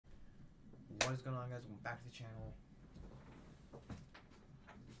What is going on, guys? Welcome back to the channel.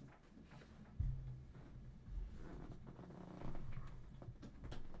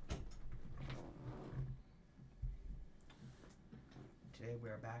 Today we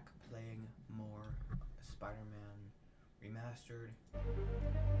are back playing more Spider-Man Remastered. I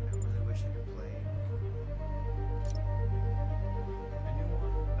really wish I could play a new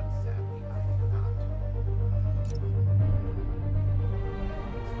one, but sadly I cannot.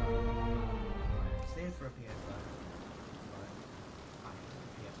 Saved for a PS5, but I have a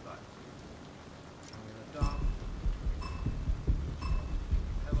PS5. And we left off.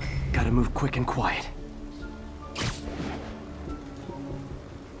 Gotta move quick and quiet.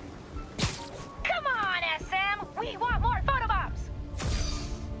 Come on, SM! We want more photobombs!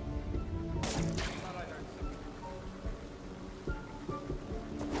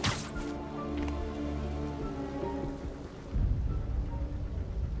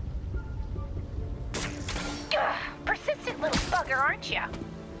 Persistent little bugger, aren't you?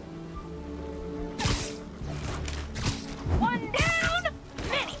 One down,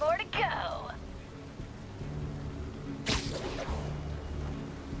 many more to go.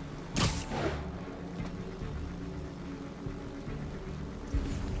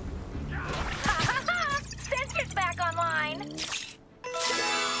 Sensors back online.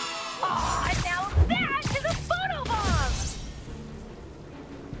 Aw, now that is a photobomb!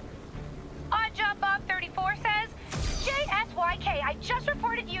 Odd Job Bob 34 says, JSYK, I just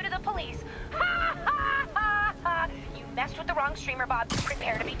reported you to the police. Ha ha ha ha! You messed with the wrong streamer, Bob.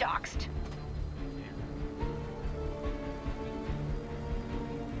 Prepare to be doxxed.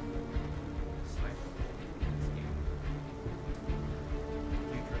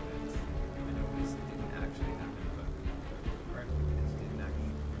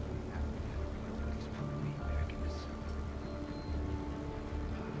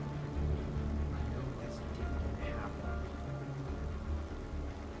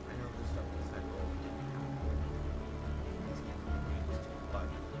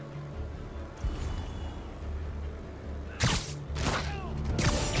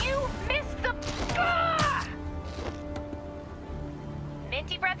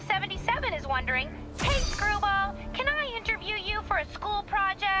 Breath 77 is wondering, hey Screwball, can I interview you for a school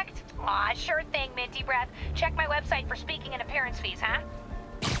project? Aw, sure thing, Minty Breath. Check my website for speaking and appearance fees, huh?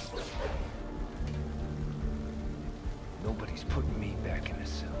 Nobody's putting me back in the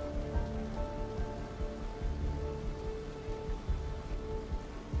cell.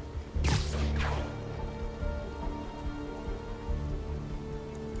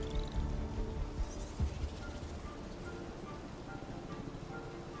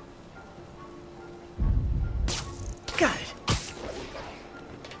 Got it.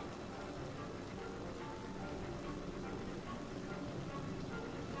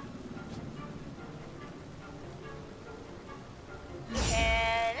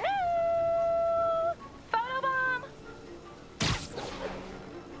 Hello? Photobomb?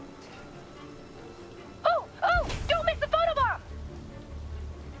 Oh, oh, don't miss the photobomb!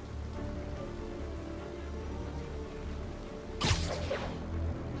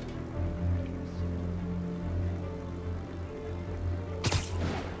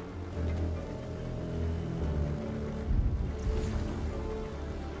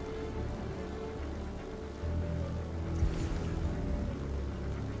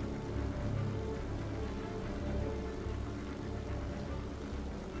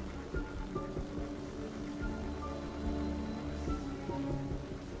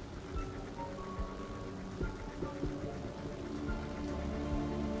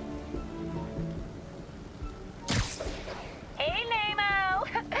 Hey, Nemo!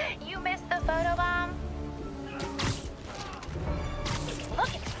 You missed the photobomb? Look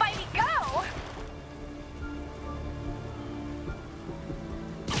at Spidey go!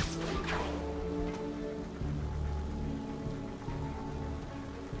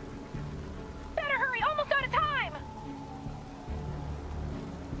 Better hurry, almost out of time!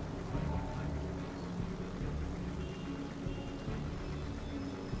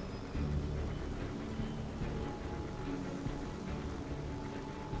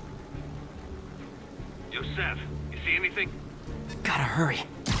 Yo, Sev, you see anything? Gotta hurry.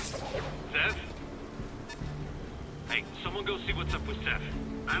 Sev? Hey, someone go see what's up with Sev.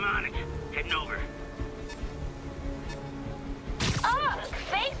 I'm on it. Heading over. Ugh,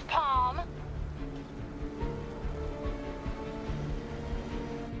 facepalm!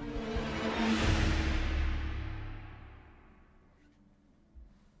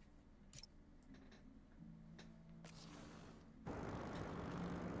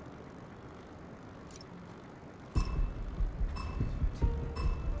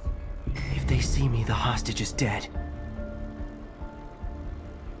 see me, the hostage is dead.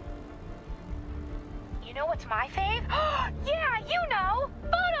 You know what's my fave? Yeah, you know!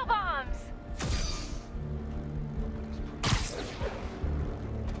 Photobombs!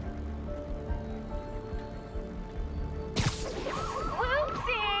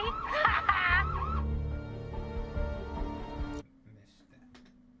 Whoopsie! Missed that.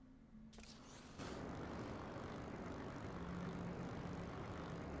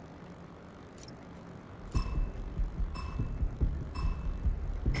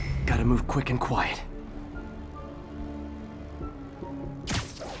 Gotta move quick and quiet.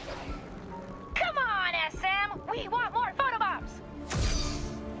 Come on, SM! We want more photobombs!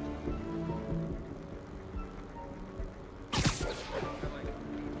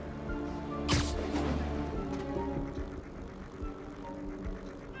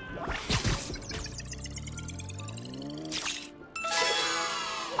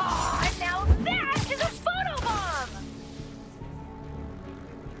 Aw, now that is a photobomb!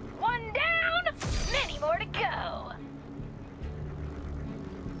 One down, many more to go.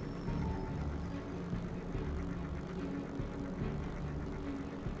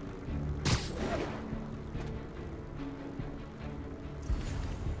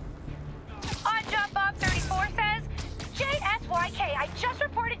 Odd Job Bob 34 says, JSYK, I just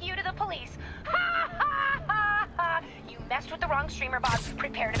reported you to the police. Ha ha ha ha! You messed with the wrong streamer, Bob.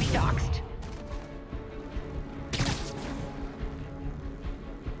 Prepare to be doxxed.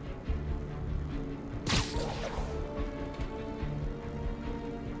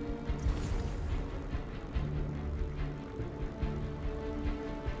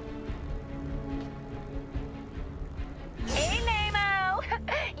 Hey, Nemo!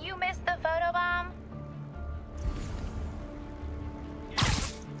 You missed the photobomb?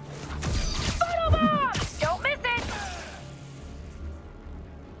 Photobomb! Don't miss it!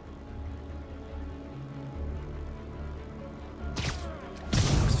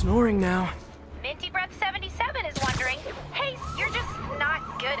 I'm snoring now. Minty Breath 77 is wondering, hey, you're just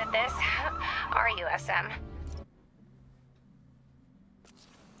not good at this. Are you, SM?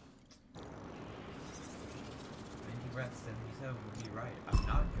 Minty Breath 77 would be right. I'm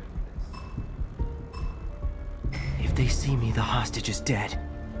not good at this. If they see me, the hostage is dead. Shut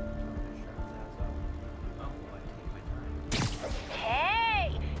his ass up. Oh, I take my time. Hey,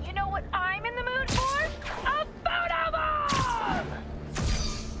 you know what I'm in the mood for? A photobomb!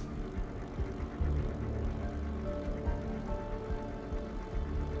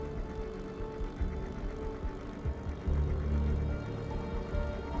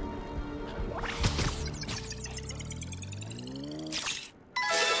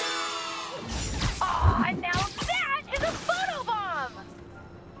 Aw, now that is a photobomb!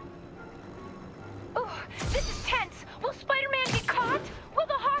 Ooh, this is tense. Will Spider-Man get caught? Will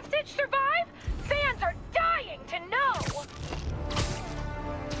the hostage survive? Fans are dying to know!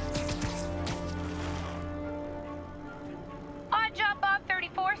 Odd Job Bob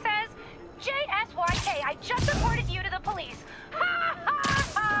 34 says, JSYK, I just reported you to the police. Ha ha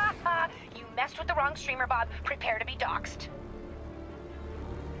ha ha! You messed with the wrong streamer, Bob. Prepare to be doxxed.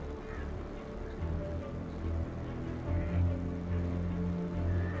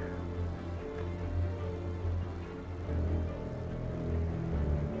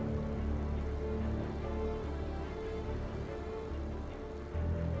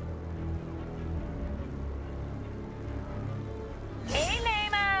 Hey,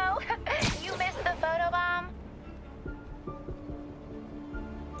 Nemo! You missed the photobomb?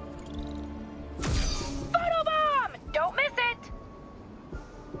 Photobomb! Don't miss it!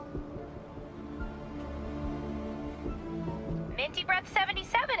 Minty Breath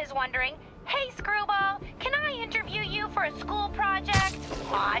 77 is wondering, hey, Screwball, can I interview you for a school project?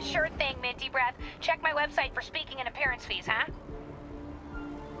 Aw, sure thing, Minty Breath. Check my website for speaking and appearance fees, huh?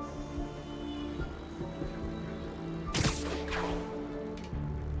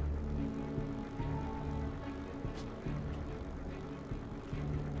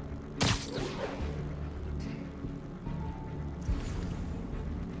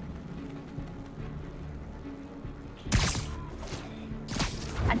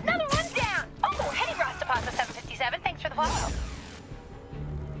 Another one down! Oh, hey, Rostapasa 757, thanks for the follow.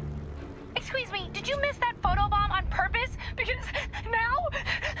 Excuse me, did you miss that photobomb on purpose? Because now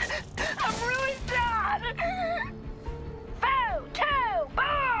I'm really sad.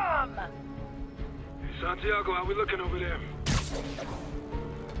 Photo-bomb! Hey, Santiago, how we looking over there?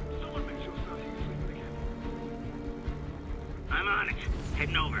 Someone make sure Santiago's sleeping again. I'm on it.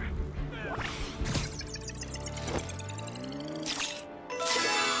 Heading over.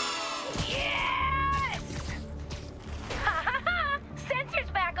 Yes! Ha ha ha!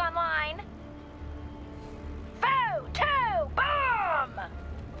 Sensor's back online.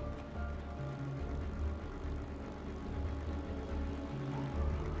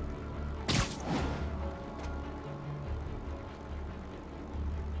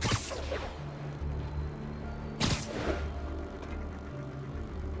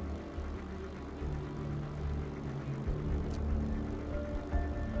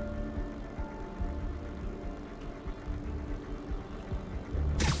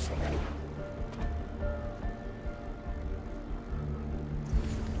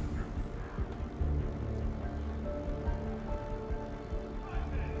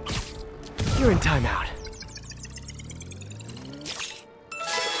 You're in timeout.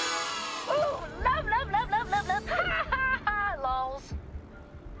 Ooh, love, love, love, love, love, love. Ha ha ha, lols.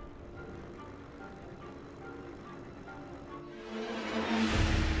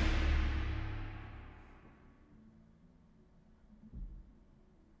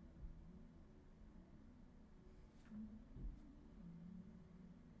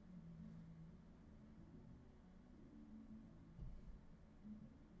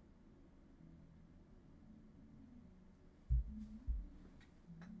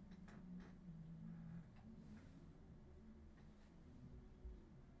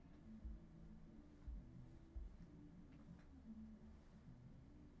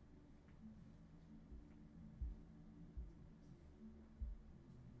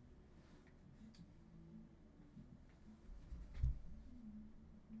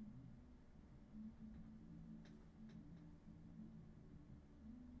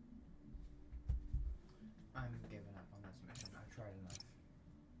 I'm giving up on this mission. I've tried enough.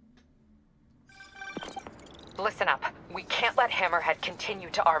 Listen up. We can't let Hammerhead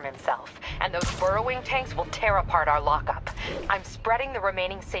continue to arm himself, and those burrowing tanks will tear apart our lockup. I'm spreading the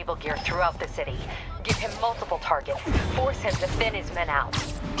remaining Sable gear throughout the city. Give him multiple targets. Force him to thin his men out.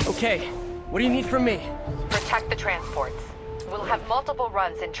 Okay, what do you need from me? Protect the transports. We'll have multiple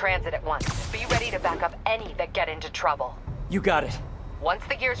runs in transit at once. Be ready to back up any that get into trouble. You got it. Once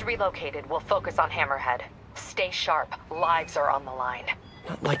the gear's relocated, we'll focus on Hammerhead. Stay sharp. Lives are on the line.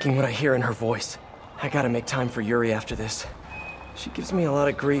 Not liking what I hear in her voice. I gotta make time for Yuri after this. She gives me a lot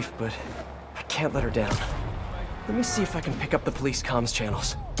of grief, but I can't let her down. Let me see if I can pick up the police comms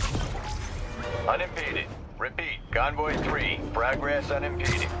channels. Unimpeded. Repeat, Convoy 3, progress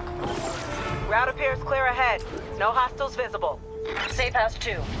unimpeded. Route appears clear ahead. No hostiles visible. Safe House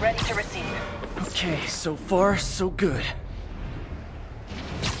 2, ready to receive. Okay, so far, so good.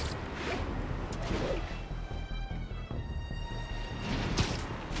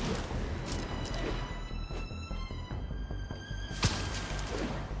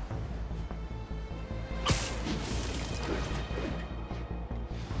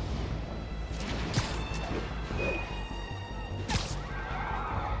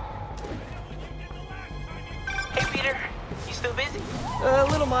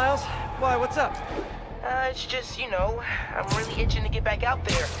 Little Miles. Why, what's up? It's just, you know, I'm really itching to get back out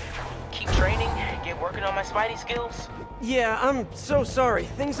there. Keep training, get working on my Spidey skills. Yeah, I'm so sorry.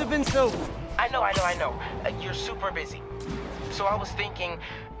 Things have been so... I know. You're super busy. So I was thinking,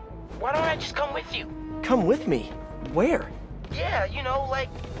 why don't I just come with you? Come with me? Where? Yeah, you know, like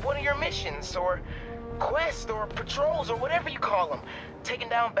one of your missions, or quests, or patrols, or whatever you call them. Taking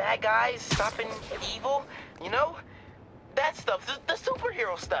down bad guys, stopping evil, you know? That stuff, the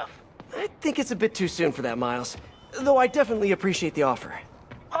superhero stuff. I think it's a bit too soon for that, Miles. Though I definitely appreciate the offer.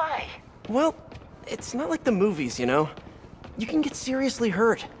 Why? Well, it's not like the movies, you know? You can get seriously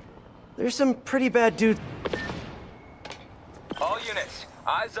hurt. There's some pretty bad dudes... All units,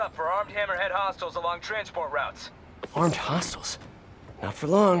 eyes up for armed Hammerhead hostiles along transport routes. Armed hostiles? Not for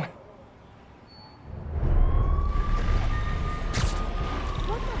long.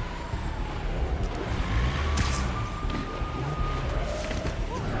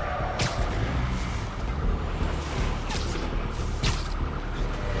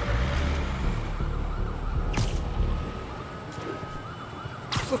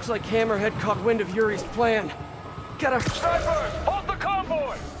 Looks like Hammerhead caught wind of Yuri's plan. Snipers! Hold the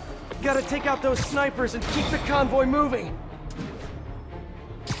convoy! Gotta take out those snipers and keep the convoy moving!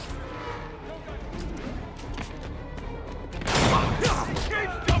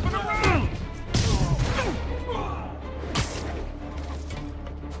 Keep jumping around!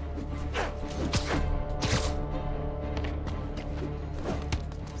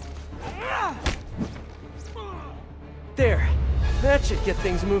 There. That should get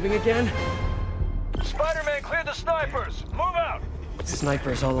things moving again. Spider-Man, clear the snipers! Move out!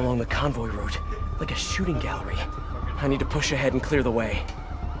 Snipers all along the convoy route, like a shooting gallery. I need to push ahead and clear the way.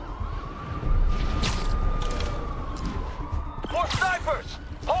 More snipers!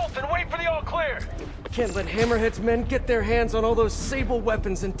 Halt and wait for the all clear! Can't let Hammerhead's men get their hands on all those Sable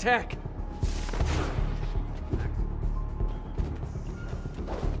weapons and tech.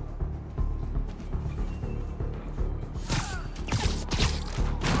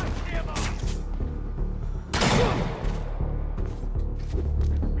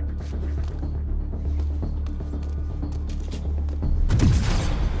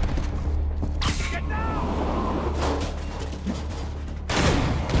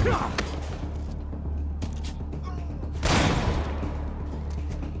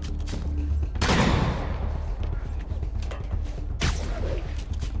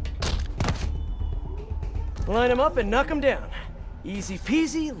 Line him up and knock him down. Easy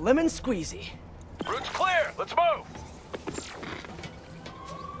peasy, lemon squeezy. Route's clear. Let's move.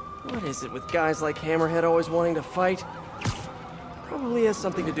 What is it with guys like Hammerhead always wanting to fight? Probably has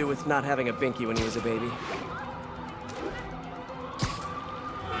something to do with not having a binky when he was a baby.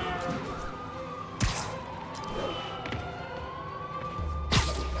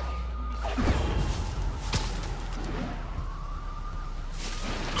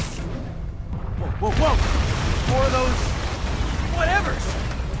 Whoa, whoa! More of those... whatevers!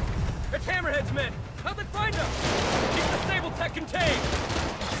 It's Hammerhead's men! How'd they find us? Keep the Sable Tech contained!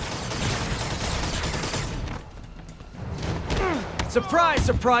 Surprise,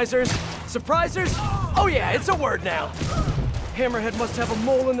 surprisers! Surprisers? Oh yeah, it's a word now! Hammerhead must have a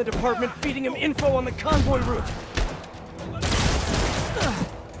mole in the department feeding him info on the convoy route.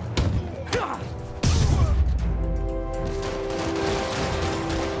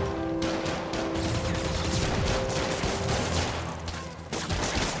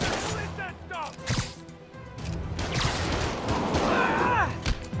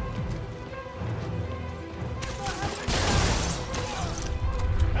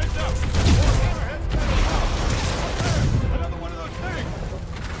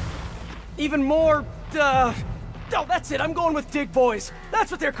 Even more, oh, that's it. I'm going with Dig Boys.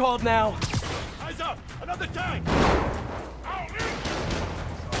 That's what they're called now. Eyes up! Another tank!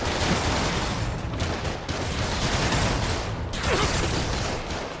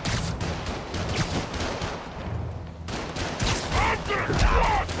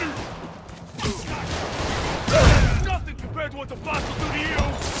 Nothing compared to what the boss will do to you!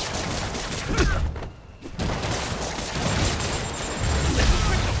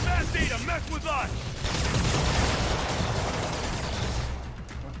 To mess with us!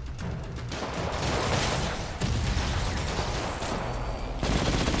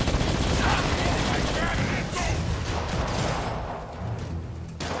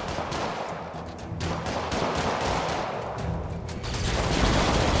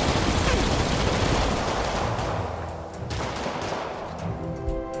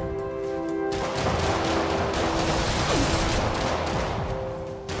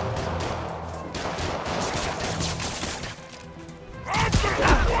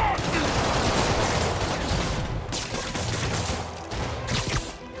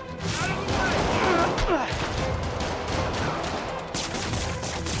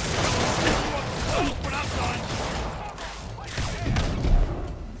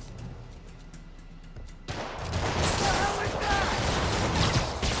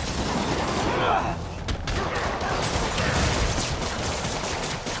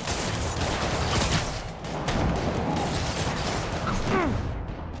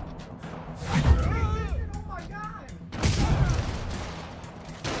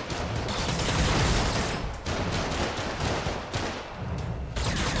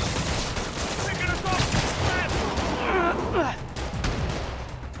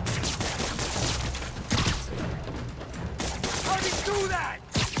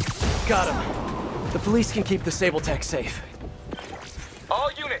 Got him. The police can keep the Sable Tech safe. All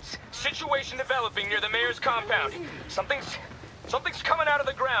units, situation developing near the mayor's compound. Something's coming out of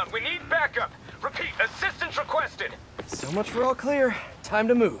the ground. We need backup. Repeat, assistance requested. So much for all clear. Time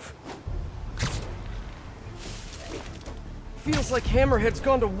to move. Feels like Hammerhead's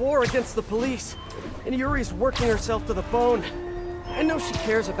gone to war against the police, and Yuri's working herself to the bone. I know she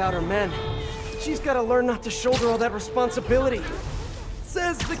cares about her men. She's gotta learn not to shoulder all that responsibility.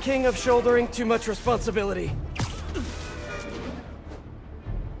 Says the king of shouldering too much responsibility.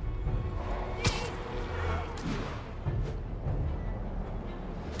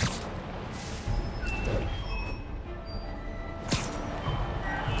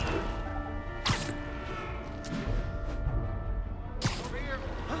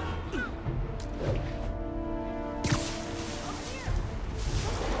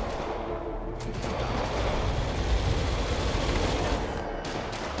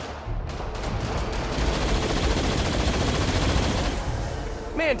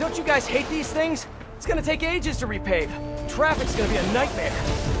 Man, don't you guys hate these things? It's gonna take ages to repave. Traffic's gonna be a nightmare.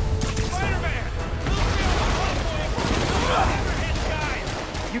 Spider-Man!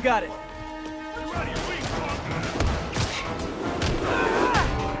 You got it. You're out of your league,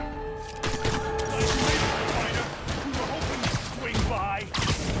 swing by.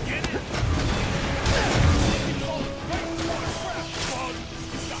 Get it?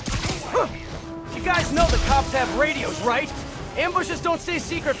 You guys know the cops have radios, right? Ambushes don't stay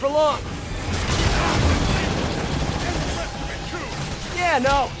secret for long. Yeah,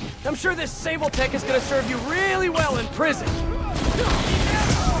 no. I'm sure this Sable Tech is gonna serve you really well in prison.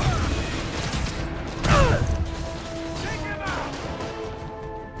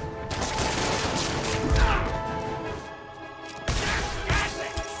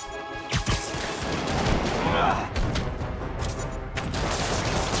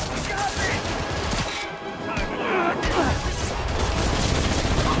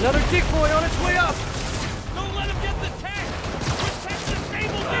 Another dick boy on its way up! Don't let him get the tank! Protect the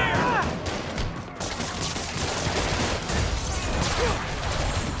stable gear!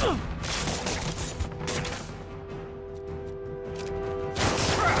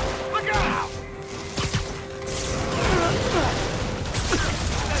 Look out!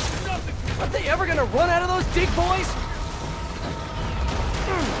 Are they ever gonna run out of those dig boys?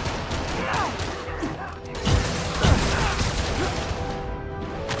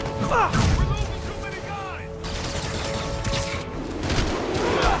 We're losing too many guys!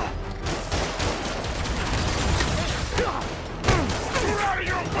 We're out of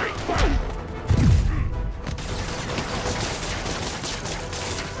your way, buddy!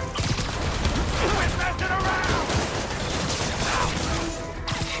 Quit messing around!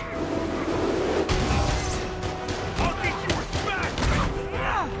 I'll teach you respect!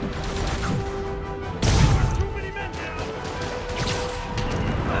 There's too many men down!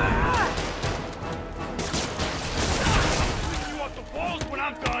 You off the walls when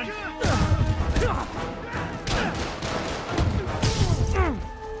I'm done!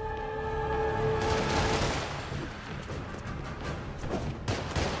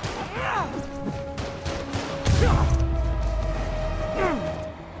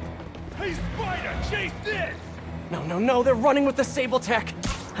 Hey, Spider, chase this! No, they're running with the Sable Tech.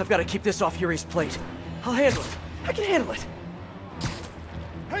 I've got to keep this off Yuri's plate. I'll handle it. I can handle it.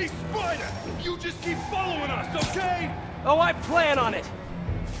 Hey, Spider! You just keep following us, okay? Oh, I plan on it.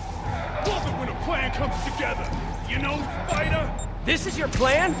 Love it when a plan comes together. You know, Spider? This is your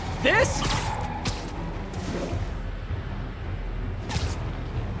plan? This?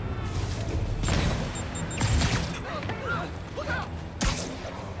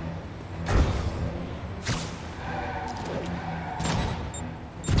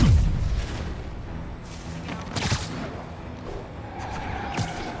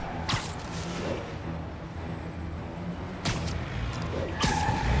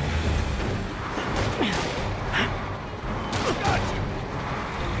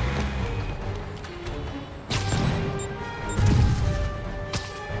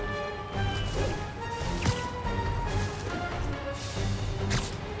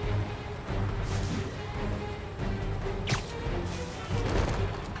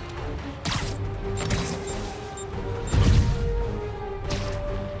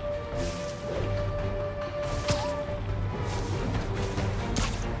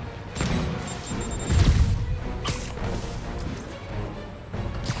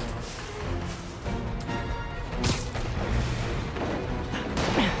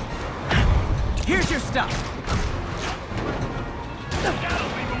 Here's your stuff. That'll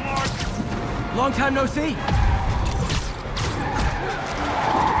leave a mark. Long time no see.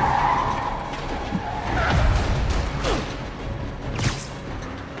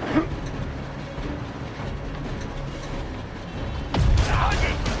 I'll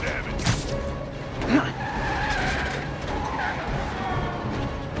get some damage.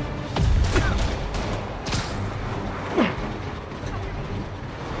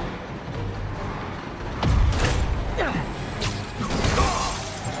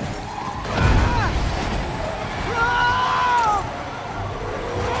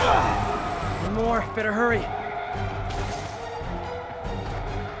 One more. Better hurry.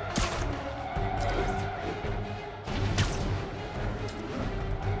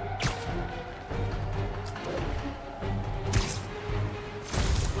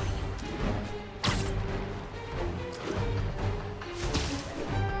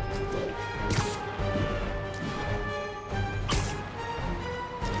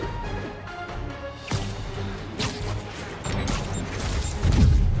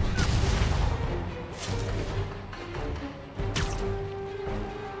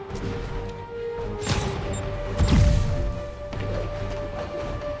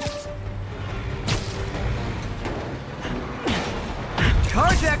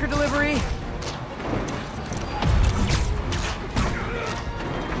 Carjacker delivery!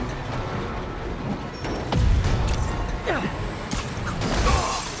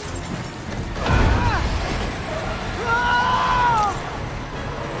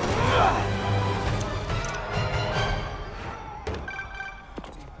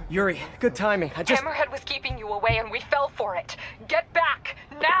 Yuri, good timing. Hammerhead was keeping you away and we fell for it. Get back,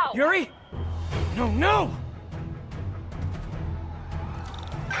 now! Yuri? No!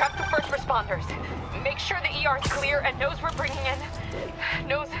 Prep the first responders. Make sure the ER's clear and knows we're bringing in...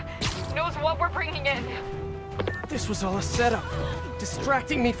 knows what we're bringing in. This was all a setup.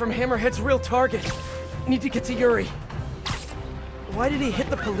 Distracting me from Hammerhead's real target. Need to get to Yuri. Why did he hit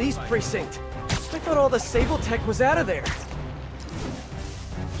the police precinct? I thought all the Sable Tech was out of there.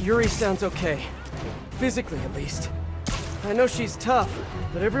 Yuri sounds okay. Physically, at least. I know she's tough,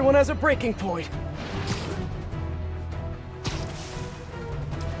 but everyone has a breaking point.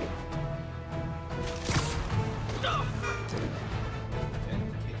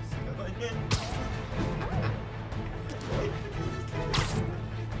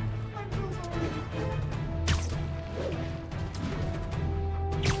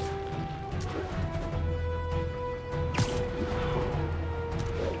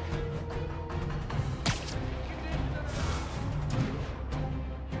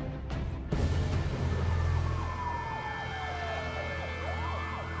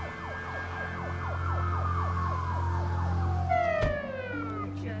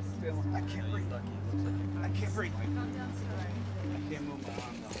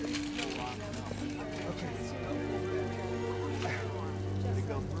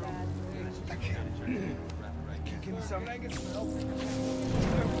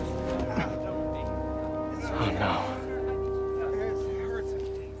 Oh no.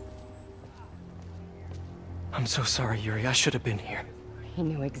 I'm so sorry, Yuri. I should have been here. He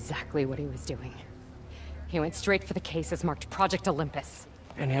knew exactly what he was doing. He went straight for the cases marked Project Olympus.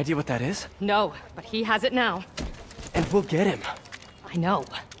 Any idea what that is? No, but he has it now. And we'll get him. I know.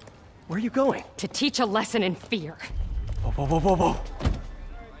 Where are you going? To teach a lesson in fear. Whoa, whoa, whoa, whoa, whoa.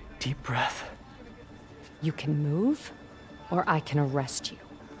 Deep breath. You can move, or I can arrest you.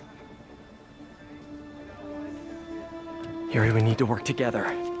 Yuri, we need to work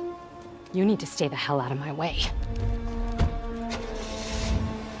together. You need to stay the hell out of my way.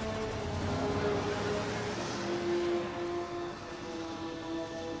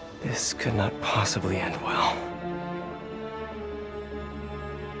 This could not possibly end well.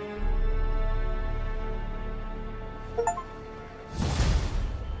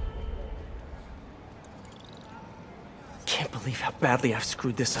 Can't believe how badly I've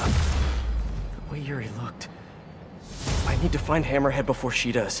screwed this up. The way Yuri looked. I need to find Hammerhead before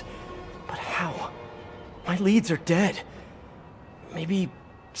she does. But how? My leads are dead. Maybe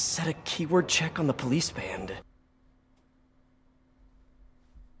set a keyword check on the police band.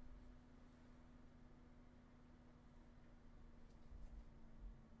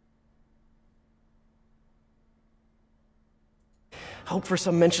 Hope for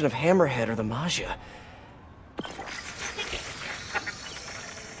some mention of Hammerhead or the Magia.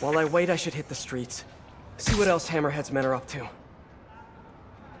 While I wait, I should hit the streets. See what else Hammerhead's men are up to.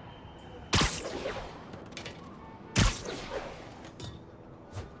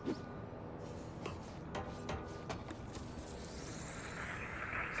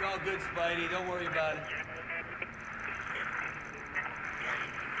 It's all good, Spidey. Don't worry about it.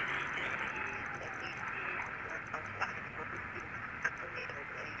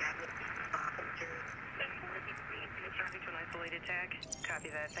 Tag. Copy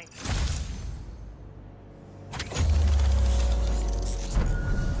that. Thanks.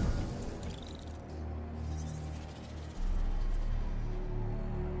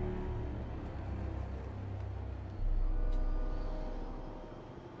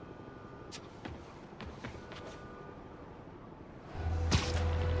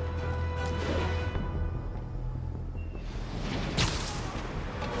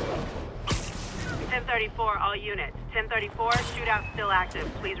 All units. 1034, shootout still active.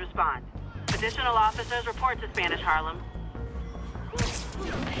 Please respond. Additional officers report to Spanish Harlem.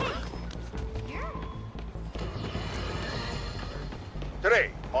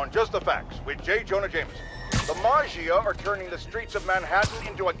 Today, on Just the Facts, with J. Jonah Jameson, the Magia are turning the streets of Manhattan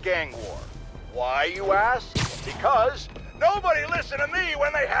into a gang war. Why, you ask? Because nobody listened to me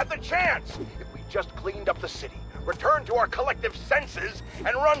when they had the chance. If we just cleaned up the city, returned to our collective senses,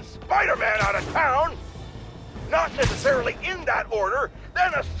 and run Spider-Man out of town, not necessarily in that order,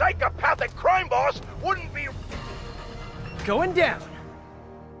 then a psychopathic crime boss wouldn't be going down.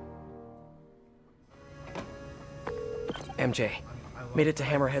 MJ, made it to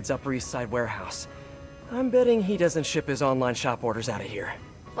Hammerhead's Upper East Side warehouse. I'm betting he doesn't ship his online shop orders out of here.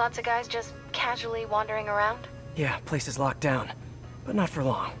 Lots of guys just casually wandering around? Yeah, place is locked down, but not for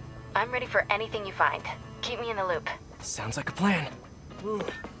long. I'm ready for anything you find. Keep me in the loop. Sounds like a plan. Ooh.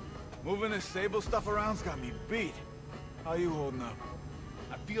 Moving this Sable stuff around's got me beat. How you holding up?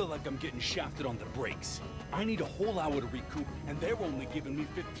 I feel like I'm getting shafted on the brakes. I need a whole hour to recoup, and they're only giving me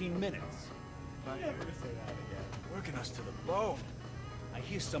 15 minutes. Working us to the bone. I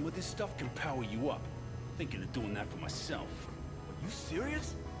hear some of this stuff can power you up. Thinking of doing that for myself. Are you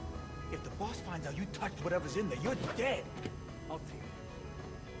serious? If the boss finds out you touched whatever's in there, you're dead. I'll take it.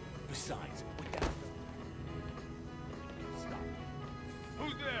 Besides, with that... Stop.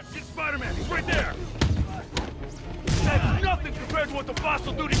 Who's there? Get Spider-Man! He's right there! That's nothing compared to what the boss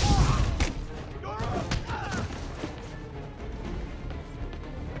will do to you!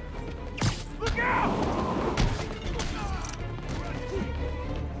 Look out!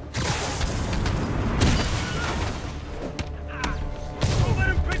 Don't let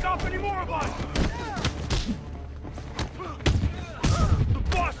him pick off any more of us! The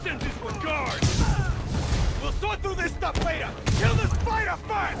boss sends his regards! We'll sort through this stuff later! Kill the spider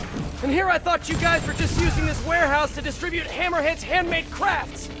first! And here I thought you guys were just using this warehouse to distribute Hammerhead's handmade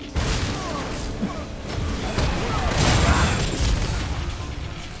crafts!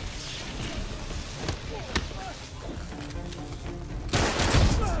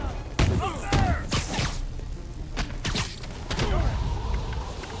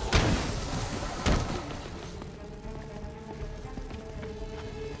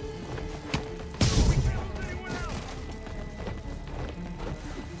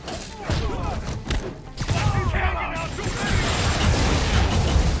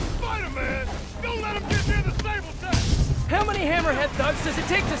 How many Hammerhead thugs does it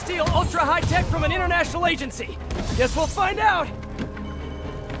take to steal ultra-high tech from an international agency? Guess we'll find out!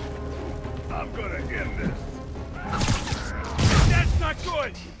 I'm gonna end this. That's not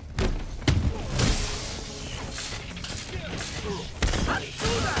good! How do you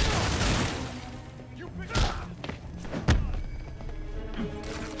do that? You pick up!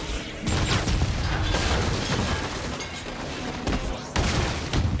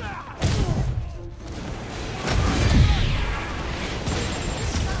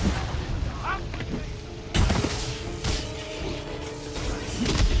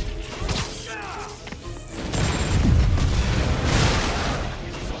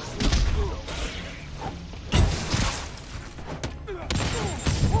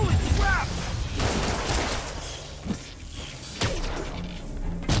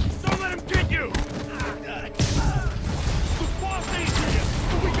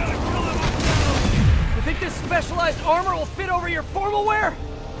 Specialized armor will fit over your formal wear?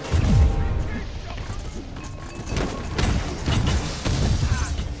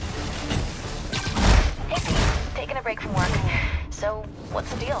 Taking a break from work. So,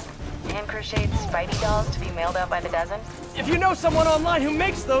 what's the deal? Hand-crocheted Spidey dolls to be mailed out by the dozen? If you know someone online who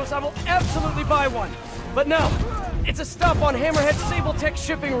makes those, I will absolutely buy one. But no, it's a stop on Hammerhead's Sable Tech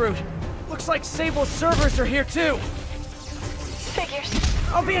shipping route. Looks like Sable's servers are here too. Figures.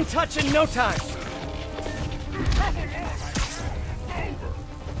 I'll be in touch in no time.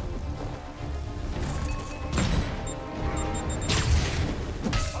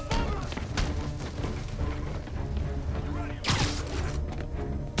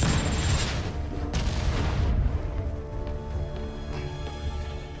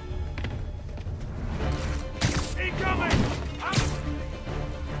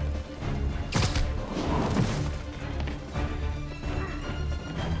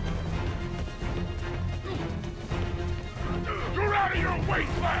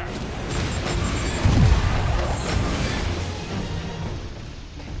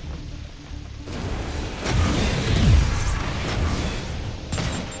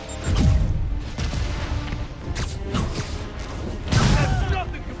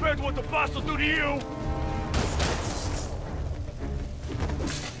 What the boss will do to you!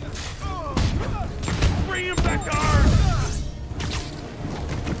 Bring him back to Earth!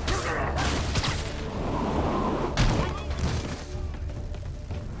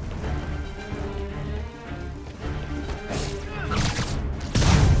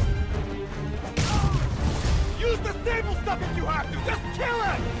 Use the stable stuff if you have to! Just kill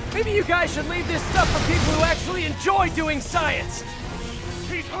it! Maybe you guys should leave this stuff for people who actually enjoy doing science!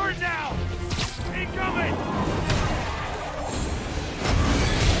 He's hurt now! Incoming!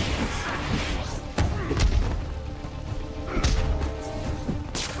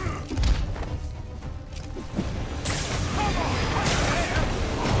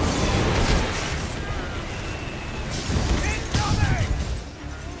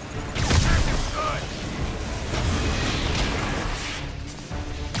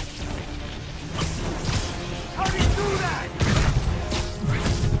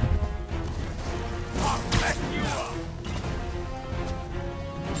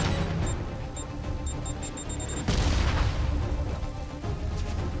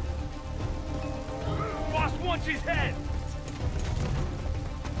 Punch his head!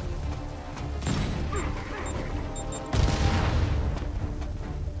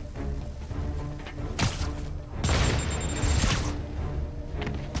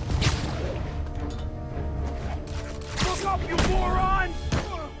 Look up, you morons!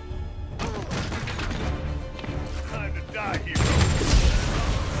 Time to die, hero.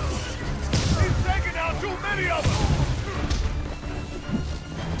 He's taking out too many of them!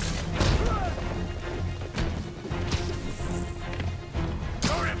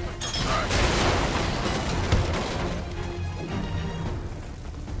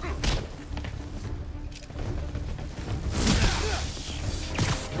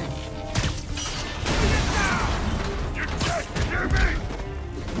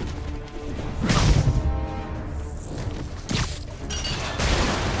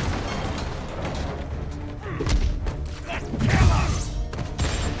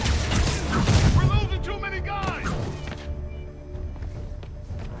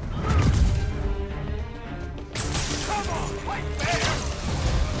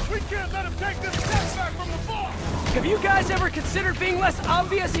 less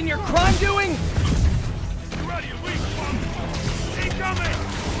obvious in your crime doing? You're out of your league, punk! Incoming!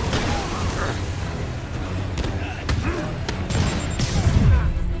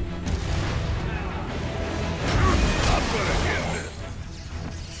 I'm gonna get this.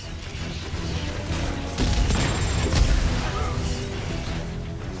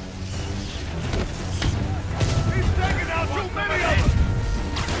 He's taking out too many of them!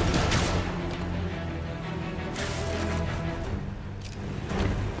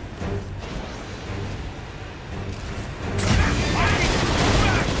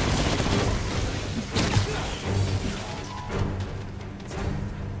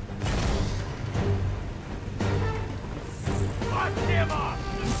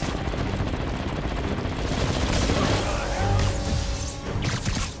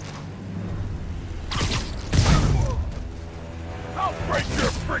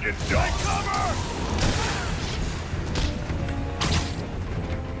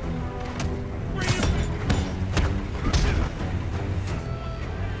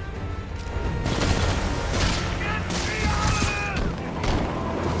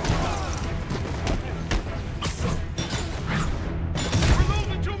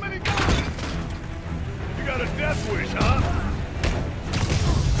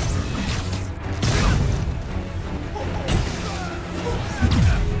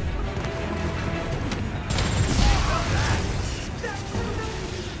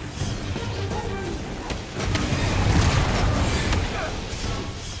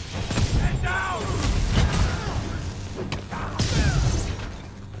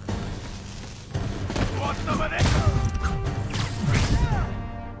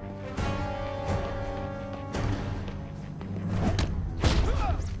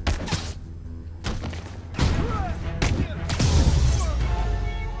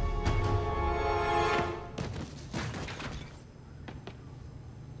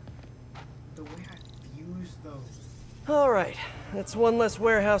 Alright, that's one less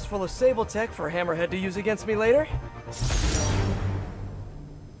warehouse full of Sable tech for Hammerhead to use against me later.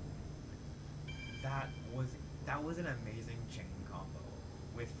 That was an amazing chain combo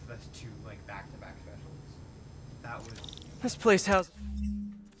with the two like back-to-back specials. That was This place houses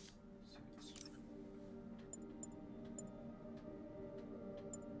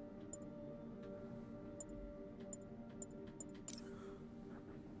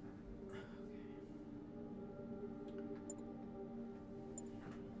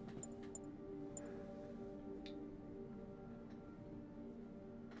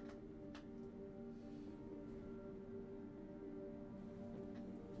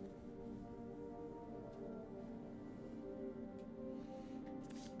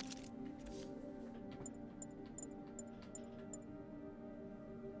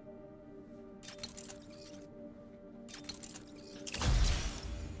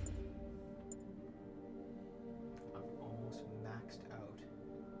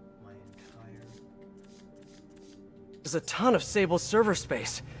There's a ton of Sable server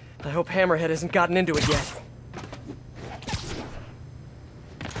space. I hope Hammerhead hasn't gotten into it yet.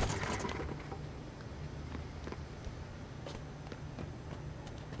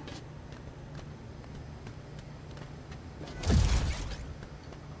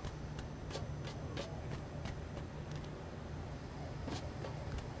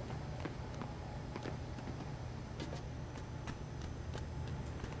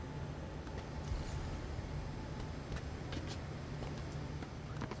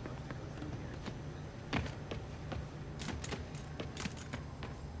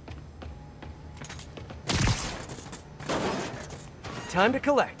 Time to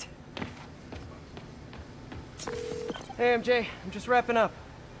collect. Hey, MJ, I'm just wrapping up.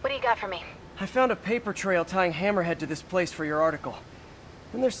 What do you got for me? I found a paper trail tying Hammerhead to this place for your article.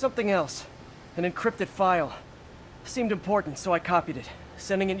 And there's something else. An encrypted file. Seemed important, so I copied it,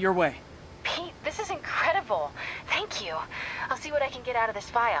 sending it your way. Pete, this is incredible. Thank you. I'll see what I can get out of this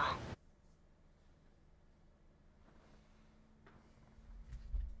file.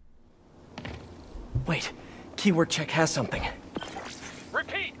 Wait, keyword check has something.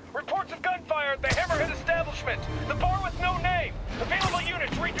 Repeat! Reports of gunfire at the Hammerhead establishment! The bar with no name! Available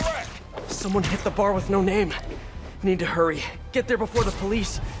units, redirect! Someone hit the bar with no name. Need to hurry. Get there before the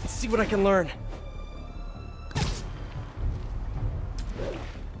police and see what I can learn.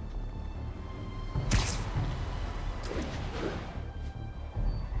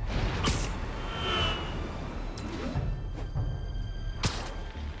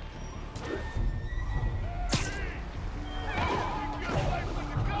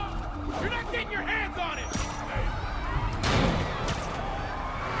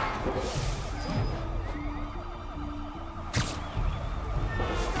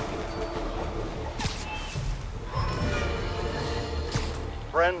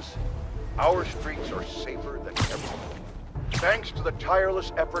 Friends, our streets are safer than ever. Thanks to the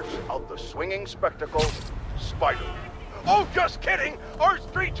tireless efforts of the swinging spectacle, Spider. Oh, just kidding! Our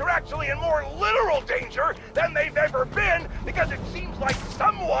streets are actually in more literal danger than they've ever been because it seems like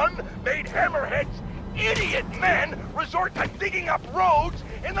someone made Hammerhead's idiot men resort to digging up roads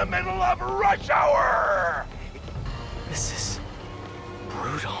in the middle of rush hour! This is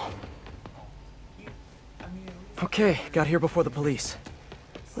brutal. Okay, got here before the police.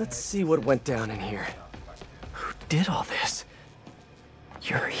 Let's see what went down in here. Who did all this?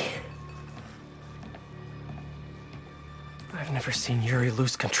 Yuri. I've never seen Yuri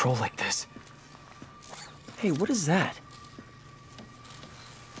lose control like this. Hey, what is that?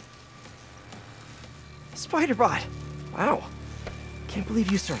 Spider-Bot! Wow. Can't believe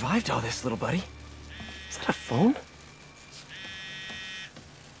you survived all this, little buddy. Is that a phone?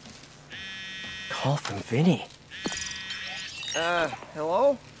 Call from Vinny.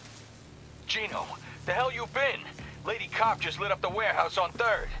 Hello? Gino, the hell you been? Lady Cop just lit up the warehouse on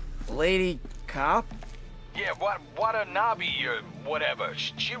 3rd. Lady Cop? Yeah, Watanabe or whatever.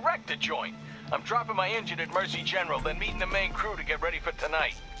 She wrecked the joint. I'm dropping my engine at Mercy General, then meeting the main crew to get ready for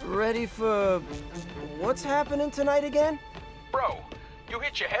tonight. Ready for... what's happening tonight again? Bro, you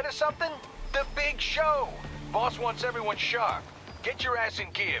hit your head or something? The big show. Boss wants everyone sharp. Get your ass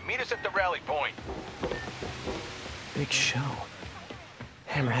in gear. Meet us at the rally point. Big show.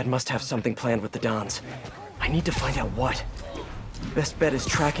 Hammerhead must have something planned with the Dons. I need to find out what. Best bet is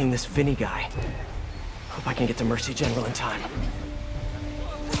tracking this Vinny guy. Hope I can get to Mercy General in time.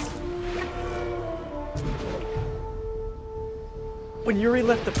 When Yuri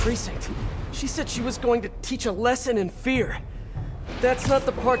left the precinct, she said she was going to teach a lesson in fear. That's not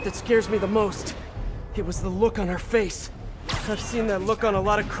the part that scares me the most. It was the look on her face. I've seen that look on a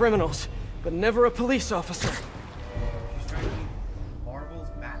lot of criminals, but never a police officer. She's trying to be Marvel's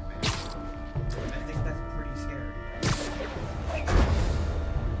Batman. I think that's pretty scary.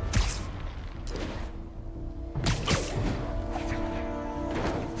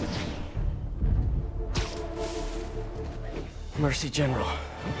 Mercy General.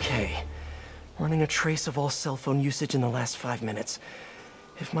 Okay. Running a trace of all cell phone usage in the last 5 minutes.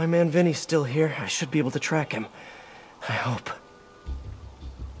 If my man Vinny's still here, I should be able to track him. I hope.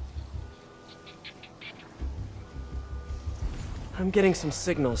 I'm getting some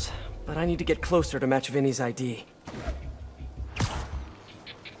signals, but I need to get closer to match Vinny's ID.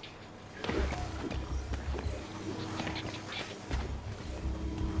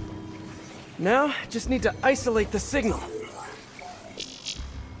 Now, just need to isolate the signal.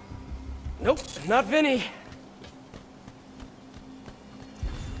 Nope, not Vinny.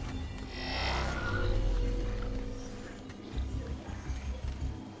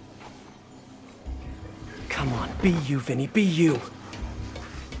 Come on, be you, Vinny, be you.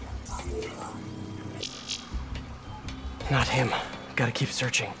 Not him. Gotta keep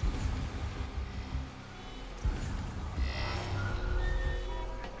searching.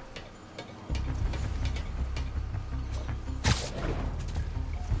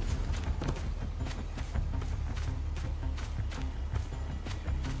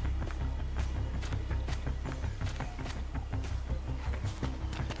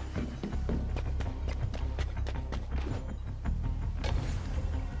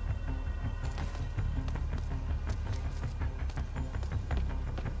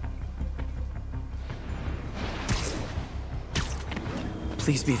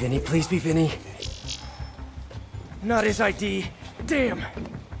 Please be Vinny, please be Vinny. Not his ID. Damn!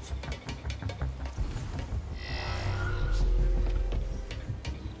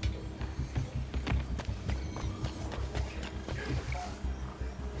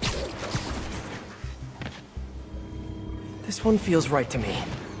 This one feels right to me.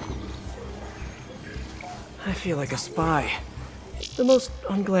 I feel like a spy. The most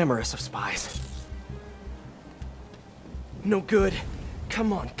unglamorous of spies. No good.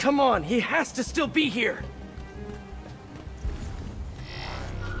 Come on, he has to still be here!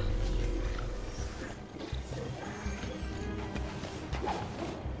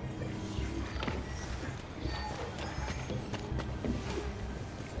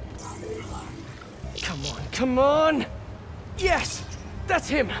 Come on! Yes! That's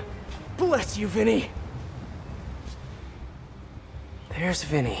him! Bless you, Vinny! There's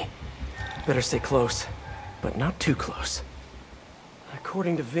Vinny. Better stay close, but not too close.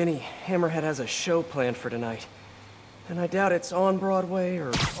 According to Vinny, Hammerhead has a show planned for tonight. And I doubt it's on Broadway,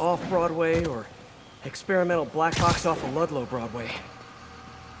 or off Broadway, or experimental black box off of Ludlow Broadway.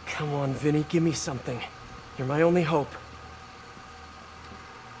 Come on, Vinny, give me something. You're my only hope.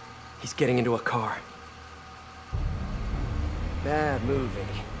 He's getting into a car. Bad movie.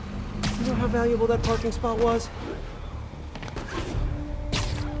 You know how valuable that parking spot was?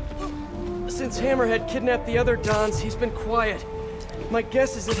 Since Hammerhead kidnapped the other Dons, he's been quiet. My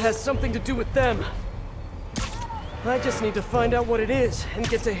guess is it has something to do with them. I just need to find out what it is and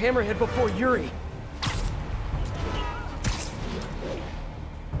get to Hammerhead before Yuri.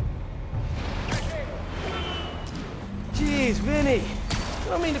 Jeez, Vinny. I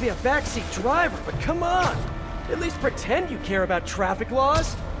don't mean to be a backseat driver, but come on! At least pretend you care about traffic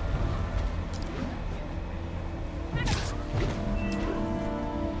laws.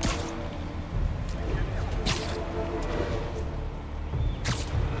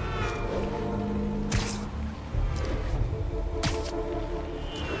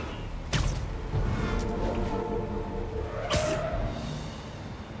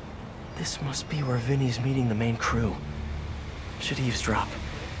 This must be where Vinny's meeting the main crew. Should eavesdrop.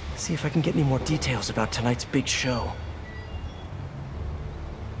 See if I can get any more details about tonight's big show.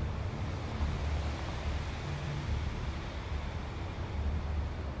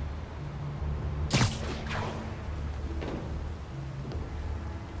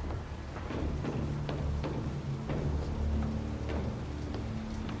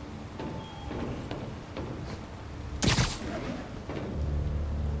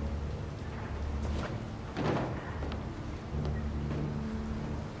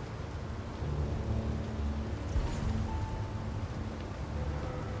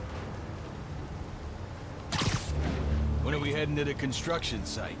 When are we heading to the construction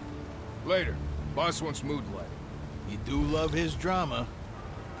site? Later. Boss wants mood lighting. You do love his drama.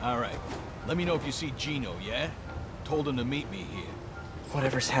 All right. Let me know if you see Gino, yeah? Told him to meet me here.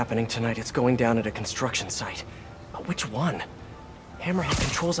 Whatever's happening tonight, it's going down at a construction site. But which one? Hammerhead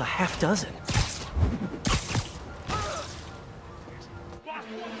controls a half dozen.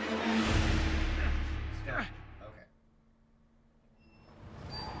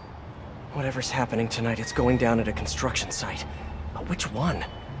 Whatever's happening tonight, it's going down at a construction site. But which one?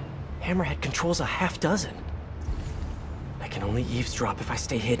 Hammerhead controls a half dozen. I can only eavesdrop if I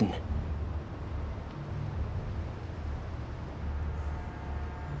stay hidden.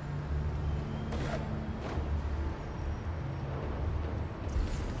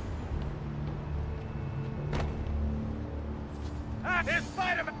 It's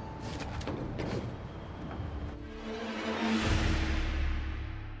Spider-Man!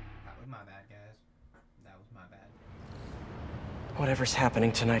 Whatever's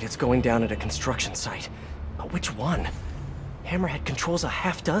happening tonight, it's going down at a construction site. But which one? Hammerhead controls a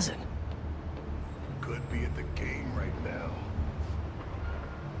half dozen. Could be at the game right now.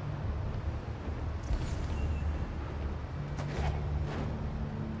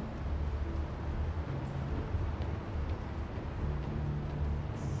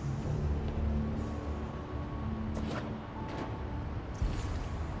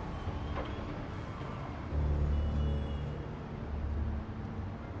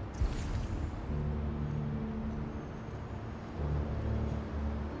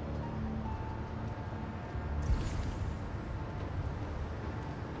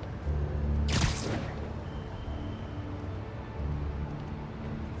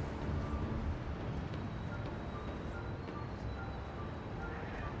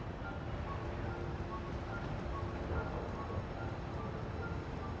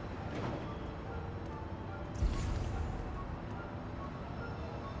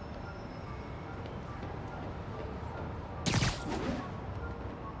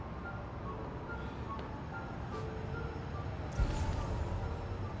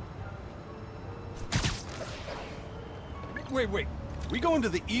 Wait. We going to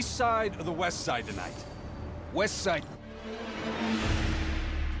the east side or the west side tonight? West side.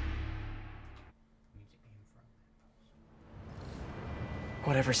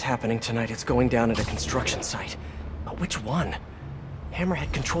 Whatever's happening tonight, it's going down at a construction site. But which one?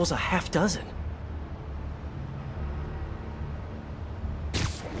 Hammerhead controls a half dozen.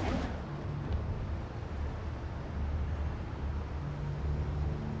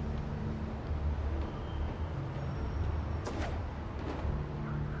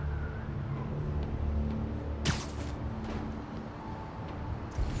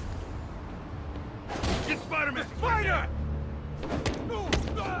 Spider-Man! Spider!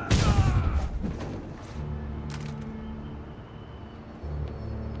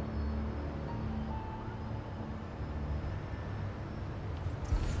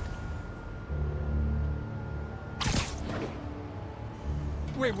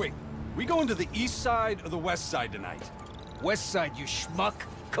 Wait. We going to the east side or the west side tonight? West side, you schmuck.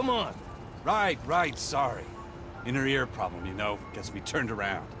 Come on. Right, sorry. Inner ear problem, you know, gets me turned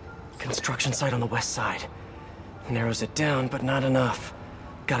around. Construction site on the west side. Narrows it down, but not enough.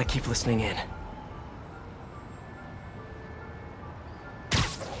 Gotta keep listening in.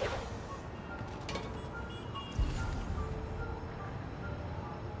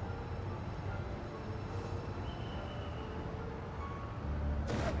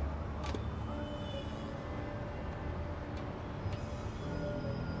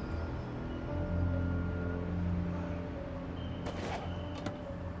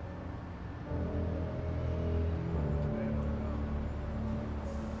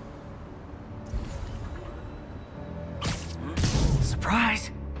 Surprise!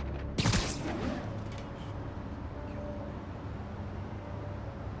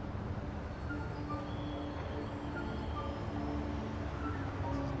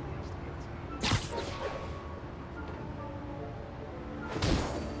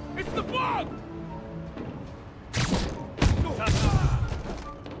 It's the bug!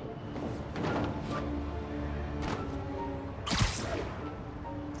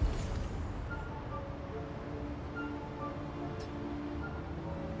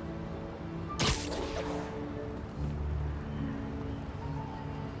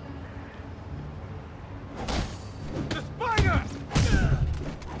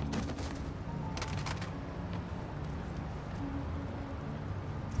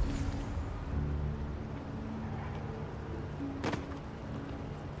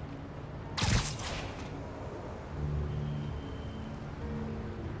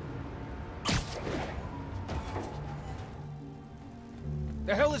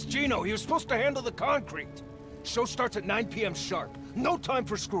 The hell is Gino? He was supposed to handle the concrete. Show starts at 9 p.m. sharp. No time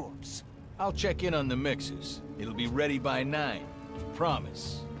for screw-ups. I'll check in on the mixes. It'll be ready by 9.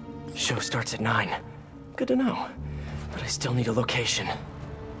 Promise. Show starts at 9. Good to know. But I still need a location.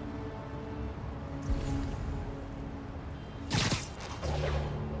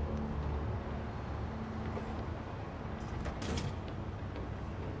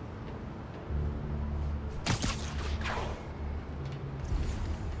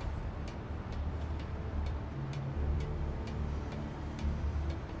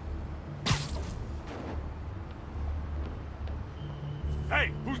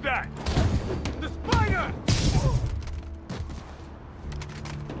 Hey, who's that? The spider!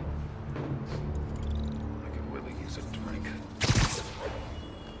 I could really use a drink.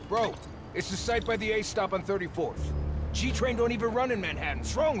 Bro, it's the site by the A stop on 34th. G-Train don't even run in Manhattan.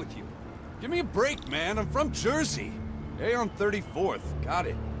 What's wrong with you? Give me a break, man. I'm from Jersey. Hey, on 34th. Got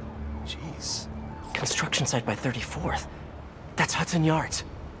it. Jeez. Construction site by 34th. That's Hudson Yards.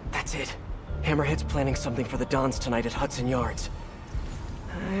 That's it. Hammerhead's planning something for the Dons tonight at Hudson Yards.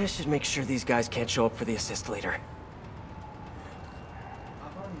 I should make sure these guys can't show up for the assist later.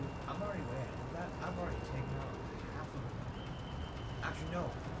 I've already way ahead of that. I've already taken out half of them. Actually, no.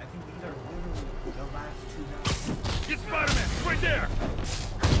 I think these are literally the last two rounds. Get Spider-Man! Right there!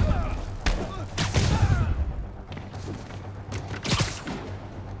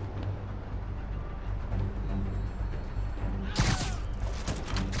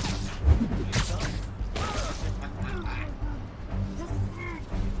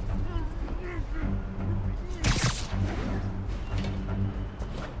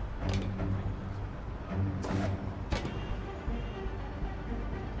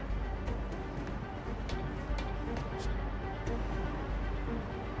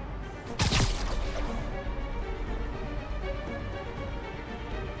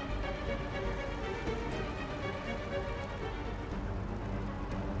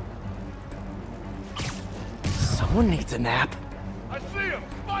 Someone needs a nap. I see him!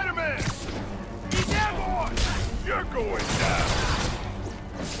 Spider-Man! He's airborne! You're going down!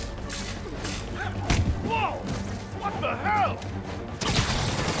 Whoa! What the hell?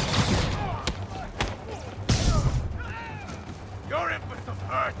 You're in for some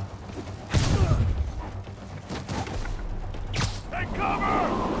hurt! Take cover!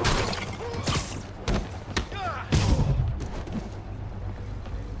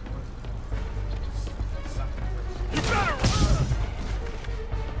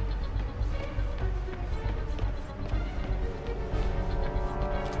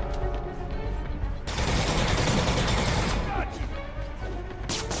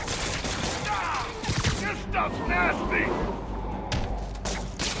 Nasty!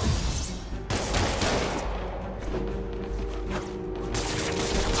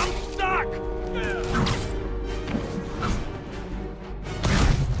 I'm stuck!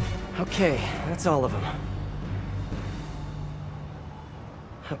 Okay, that's all of them.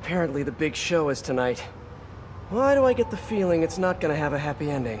 Apparently the big show is tonight. Why do I get the feeling it's not gonna have a happy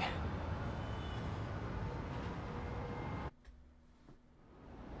ending?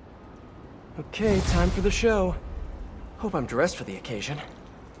 Okay, time for the show. Hope I'm dressed for the occasion.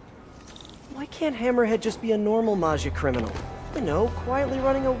 Why can't Hammerhead just be a normal Maggia criminal? You know, quietly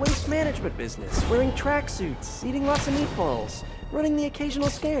running a waste management business, wearing tracksuits, eating lots of meatballs, running the occasional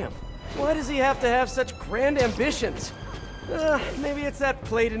scam. Why does he have to have such grand ambitions? Maybe it's that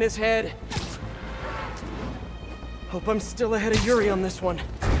plate in his head. Hope I'm still ahead of Yuri on this one.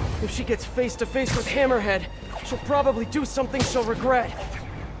 If she gets face to face with Hammerhead, she'll probably do something she'll regret.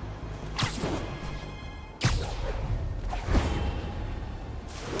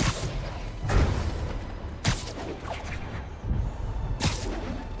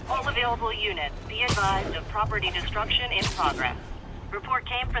 All available units, be advised of property destruction in progress. Report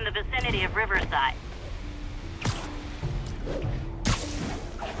came from the vicinity of Riverside.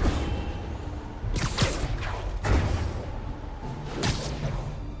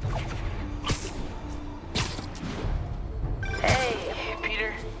 Hey,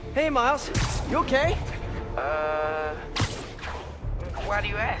 Peter. Hey, Miles. You okay? Why do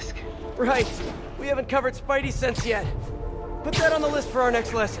you ask? Right. We haven't covered Spidey sense yet. Put that on the list for our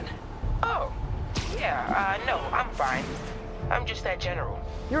next lesson. Oh. Yeah, no, I'm fine. I'm just that general.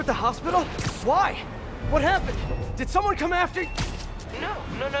 You're at the hospital? Why? What happened? Did someone come after you? No,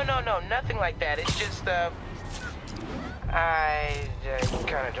 nothing like that. It's just, I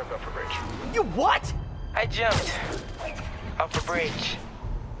kind of jumped off a bridge. You what? I jumped off a bridge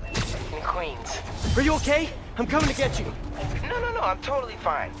in Queens. Are you okay? I'm coming to get you. No, I'm totally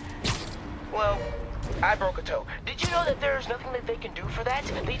fine. Well, I broke a toe. Did you know that there's nothing that they can do for that?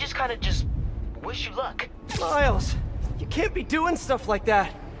 They just kind of just wish you luck. Miles, you can't be doing stuff like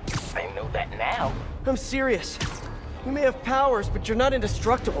that. I know that now. I'm serious. You may have powers, but you're not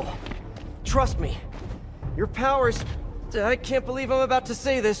indestructible. Trust me. Your powers... I can't believe I'm about to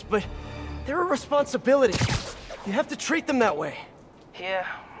say this, but they're a responsibility. You have to treat them that way. Yeah,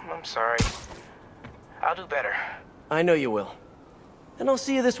 I'm sorry. I'll do better. I know you will. And I'll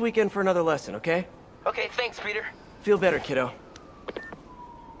see you this weekend for another lesson, okay? Okay, thanks, Peter. Feel better, kiddo.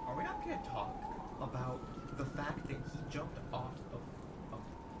 Are we not going to talk about the fact that he jumped off of a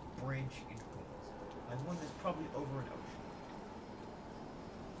bridge in Queens? Like one that's probably over an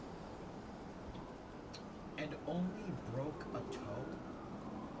ocean. And only broke a toe?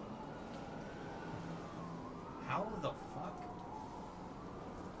 How the fuck?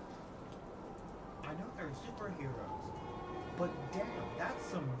 I know they're superheroes, but damn, that's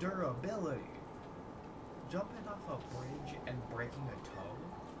some durability. Jumping off a bridge and breaking a toe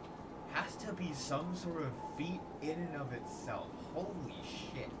has to be some sort of feat in and of itself. Holy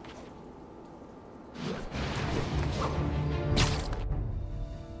shit.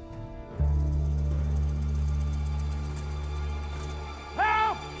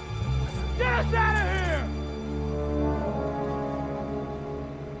 Help! Get us out of here!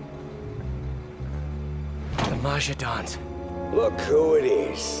 The Majidons. Look who it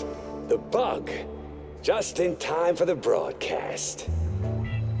is. The Bug. Just in time for the broadcast.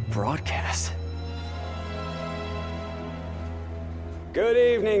 Broadcast? Good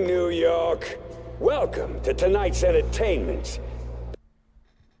evening, New York. Welcome to tonight's entertainment.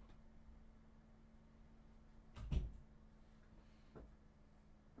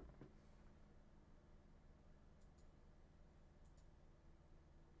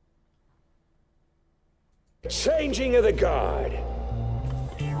 Changing of the guard.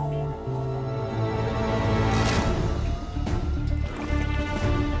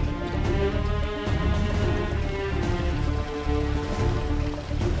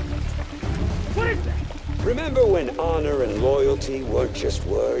 What is that? Remember when honor and loyalty weren't just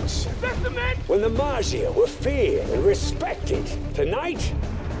words? That's the man! When the Maggia were feared and respected? Tonight,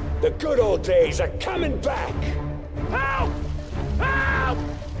 the good old days are coming back! Help! Help!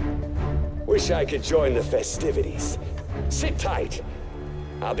 Wish I could join the festivities. Sit tight.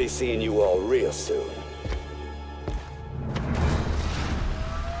 I'll be seeing you all real soon.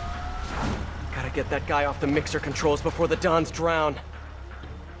 Gotta get that guy off the mixer controls before the Dons drown.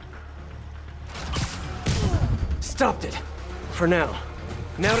 Stopped it. For now.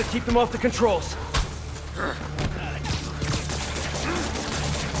 Now to keep them off the controls.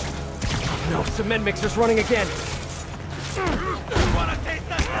 No, cement mixer's running again. Wanna taste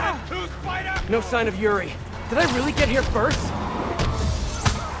the snack too, Spider? No sign of Yuri. Did I really get here first?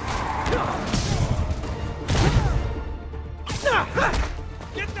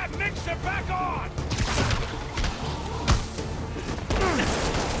 Get that mixer back on!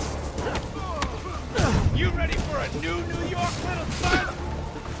 You ready for a new New York, little son?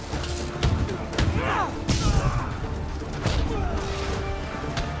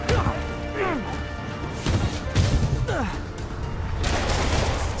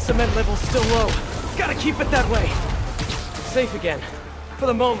 Cement level's still low. Gotta keep it that way. safe again. For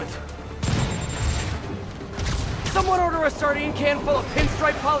the moment. Someone order a sardine can full of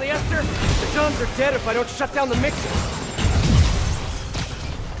pinstripe polyester? The Johns are dead if I don't shut down the mixer.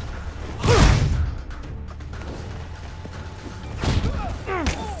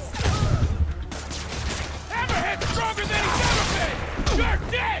 Hammerhead's stronger than he's ever been! You're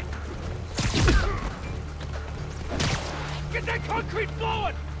dead! Get that concrete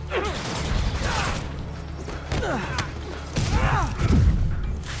flowing!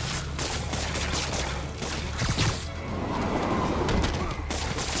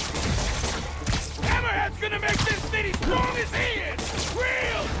 Hammerhead's gonna make this city strong as he is!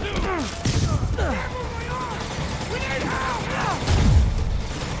 Real soon! We need help!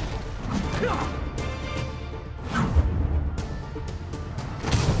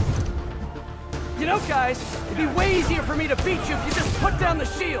 You know, guys, it'd be way easier for me to beat you if you just put down the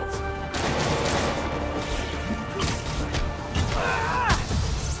shields.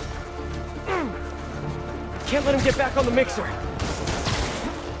 Can't let him get back on the mixer.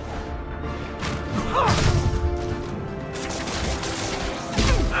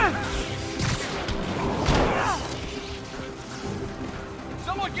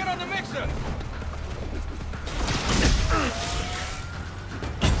 Someone get on the mixer!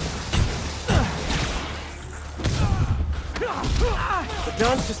 The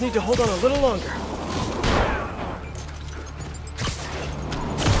Dons just need to hold on a little longer.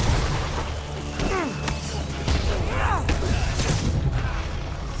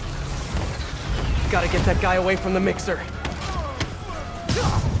 Gotta get that guy away from the mixer.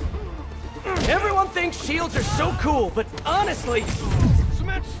 Everyone thinks shields are so cool, but honestly...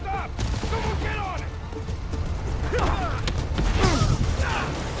 Cement, stop! Someone get on it!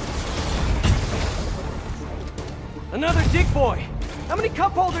 Another dig boy! How many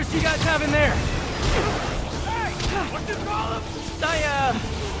cup holders do you guys have in there? Hey! What you call them?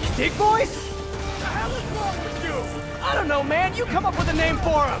 Dig boys? What the hell is wrong with you? I don't know, man. You come up with a name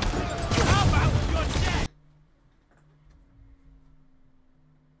for them. How about your death?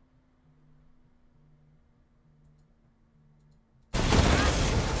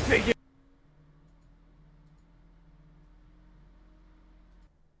 Figure.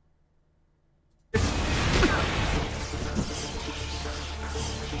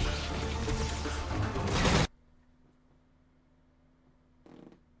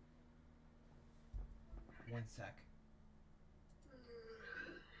 One sec.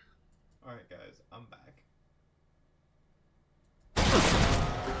 Alright guys, I'm back.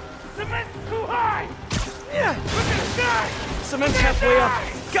 Cement's too high! Yeah! Look at the sky! Cement's halfway up.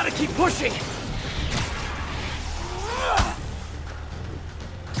 Gotta keep pushing.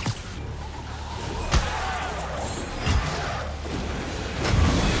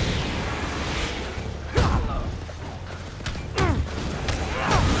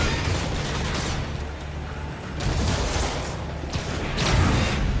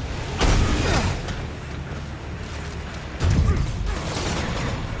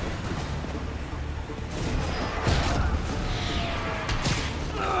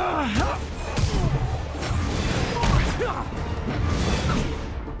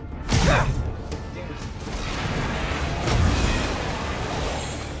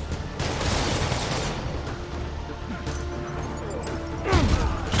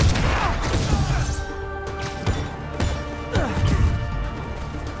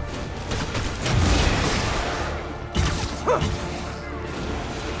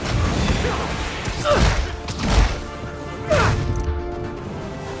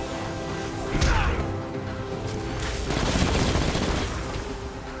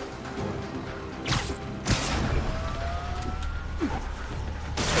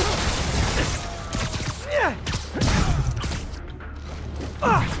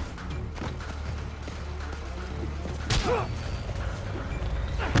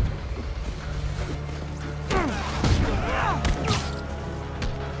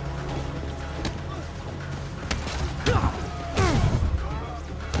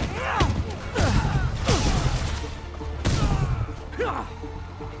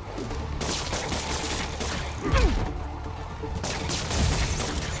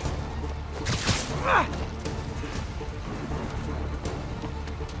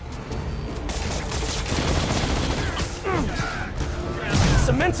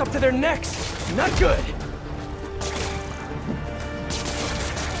 Cement's up to their necks. Not good.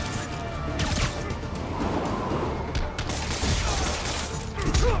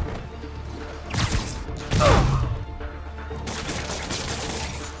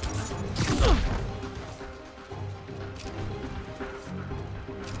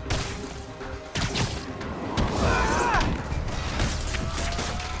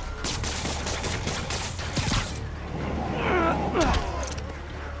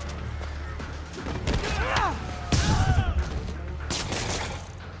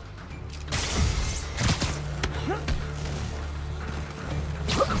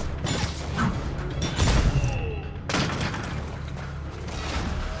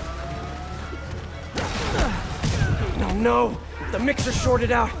 no! The mixer's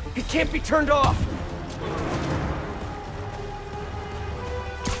shorted out. It can't be turned off!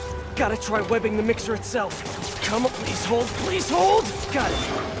 Gotta try webbing the mixer itself. Come on, please hold, please hold! Got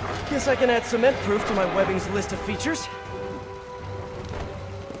it. Guess I can add cement proof to my webbing's list of features.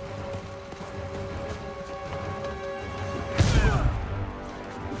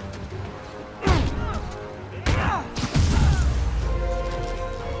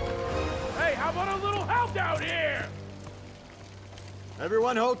 Hey, how about a little help out here?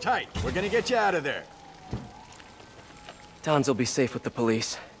 Everyone hold tight. We're gonna get you out of there. Don's will be safe with the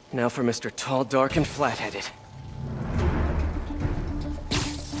police. Now for Mr. Tall, Dark, and Flat-Headed.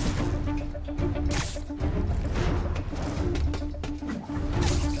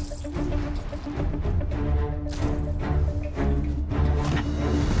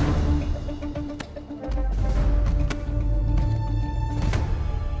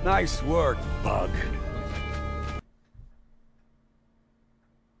 Nice work, Bug.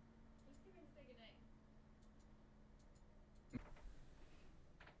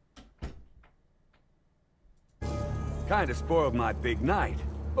 Kinda spoiled my big night,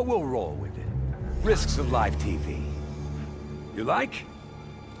 but we'll roll with it. Risks of live TV. You like?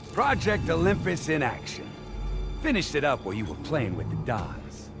 Project Olympus in action. Finished it up while you were playing with the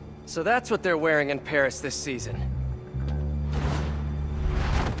Dons. So that's what they're wearing in Paris this season.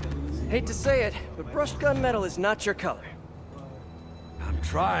 Hate to say it, but brushed gunmetal is not your color. I'm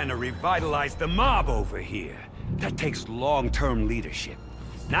trying to revitalize the mob over here. That takes long-term leadership.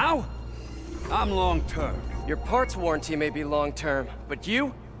 Now, I'm long-term. Your parts warranty may be long-term, but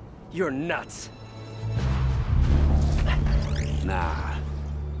you're nuts. Nah.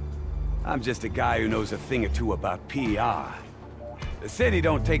 I'm just a guy who knows a thing or two about PR. The city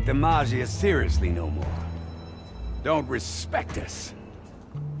don't take the Mafia seriously no more. Don't respect us.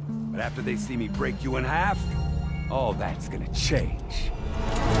 But after they see me break you in half, all that's gonna change.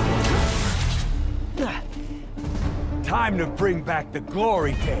 Time to bring back the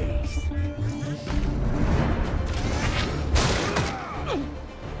glory days.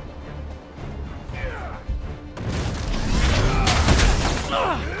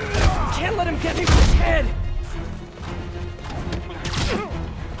 Can't let him get me with his head!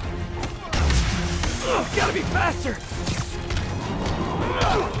 Gotta be faster!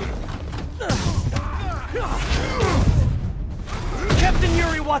 Captain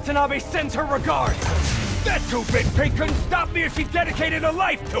Yuri Watanabe sends her regards! That two-bit pig couldn't stop me if she dedicated her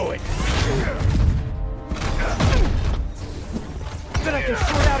life to it! Bet I can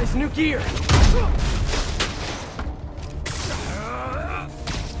sort out his new gear!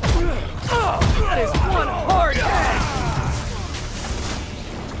 That is one hard head!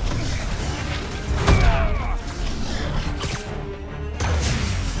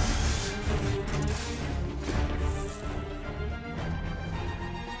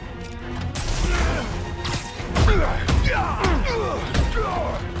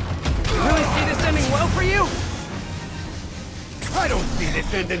 Really see this ending well for you? I don't see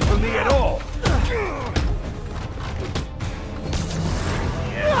this ending for me at all!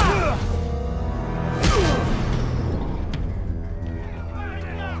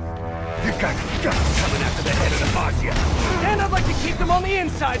 You got guts coming after the head of the Mafia! And I'd like to keep them on the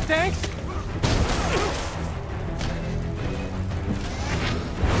inside, thanks!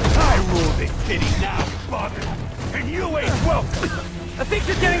 I rule this city now, Bug! And you ain't welcome! I think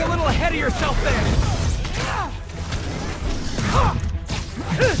you're getting a little ahead of yourself there!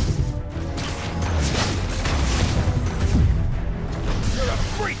 You're a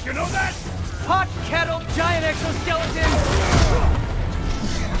freak, you know that? Hot kettle, giant exoskeleton!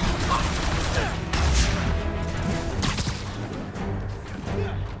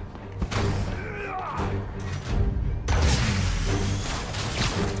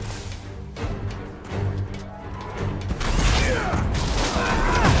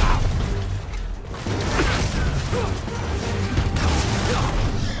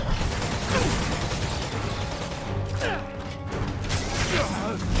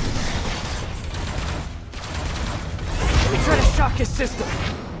 Shock his system.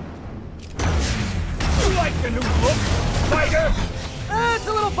 You like the new look, Spider? It's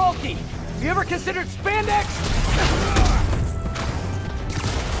a little bulky. You ever considered spandex?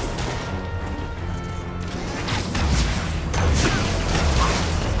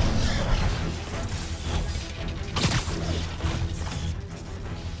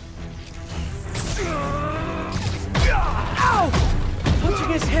 Ow! Punching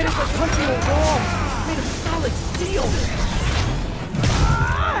his head is like punching a wall. Made of solid steel.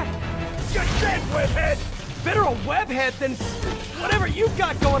 You're dead, webhead! Better a webhead than whatever you've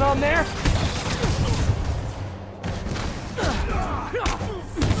got going on there.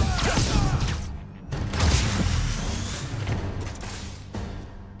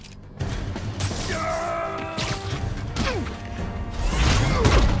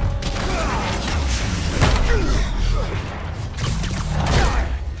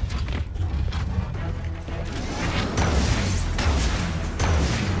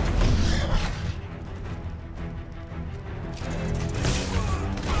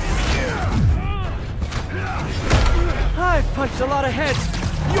 lot of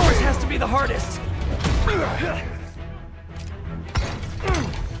heads. Yours has to be the hardest.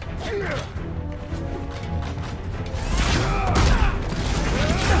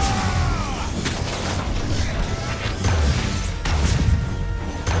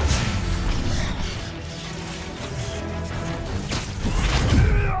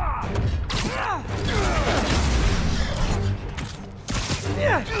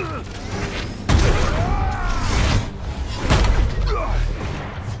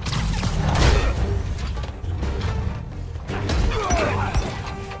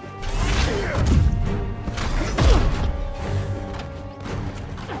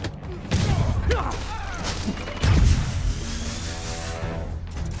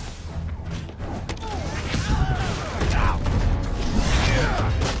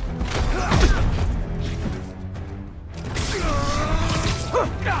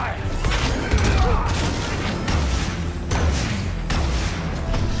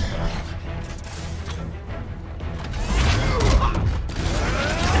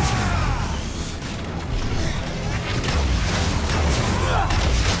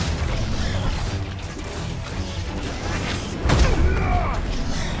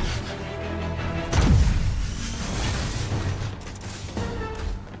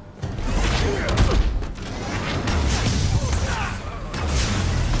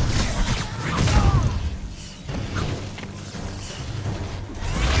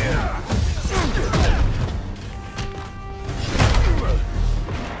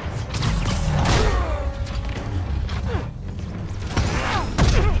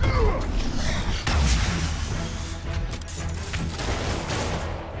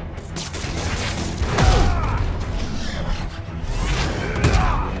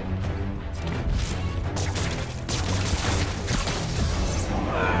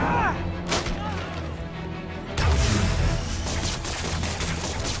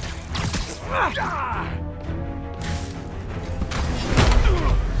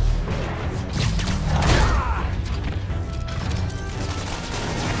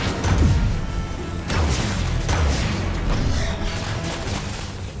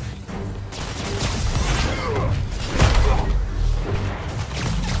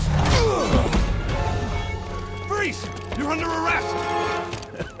 You're under arrest!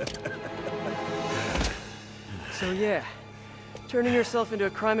 So yeah, turning yourself into a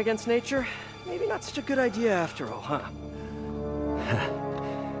crime against nature, maybe not such a good idea after all, huh?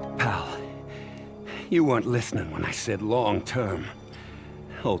 Pal, you weren't listening when I said long-term.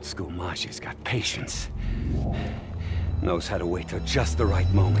 Old school Maji's got patience. Knows how to wait till just the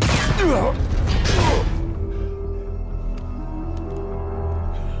right moment.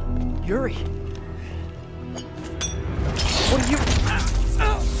 Yuri! What are you...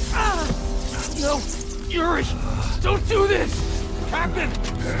 No! Yuri! Don't do this! Captain!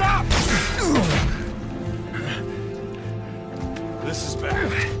 Stop! This is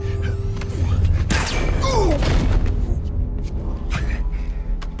bad.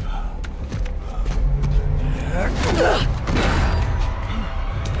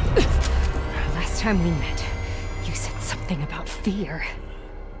 Last time we met, you said something about fear.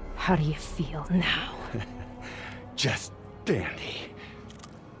 How do you feel now? Just dandy.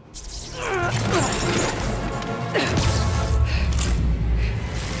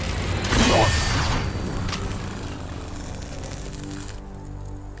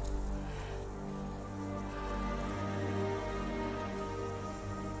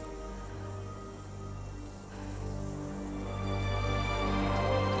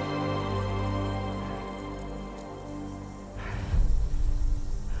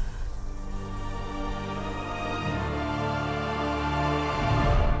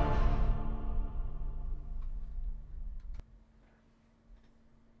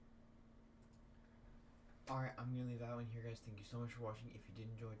 Alright, I'm gonna leave that one here, guys. Thank you so much for watching. If you did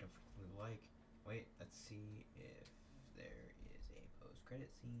enjoy, don't forget to leave a like. Wait, let's see if there is a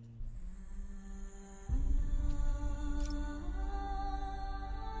post-credit scene.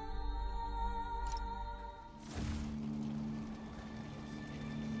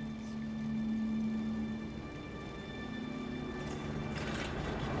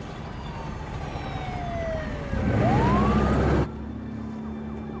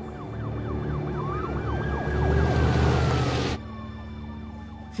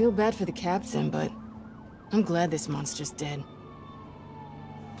 Feel bad for the captain, but I'm glad this monster's dead.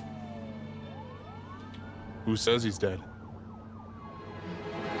 Who says he's dead?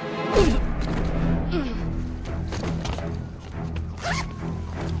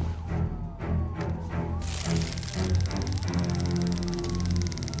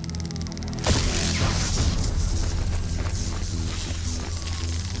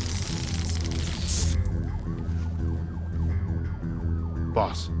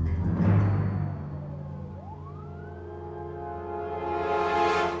 Boss.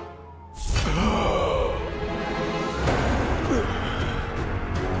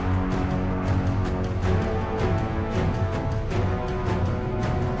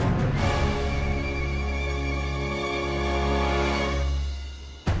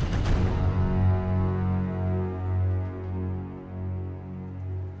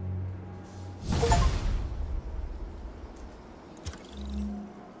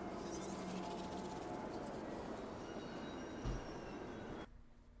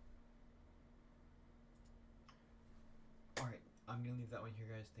 I'm gonna leave that one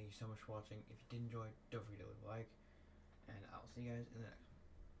here, guys. Thank you so much for watching. If you did enjoy, don't forget to leave a like, and I'll see you guys in the next one.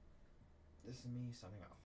 This is me signing off.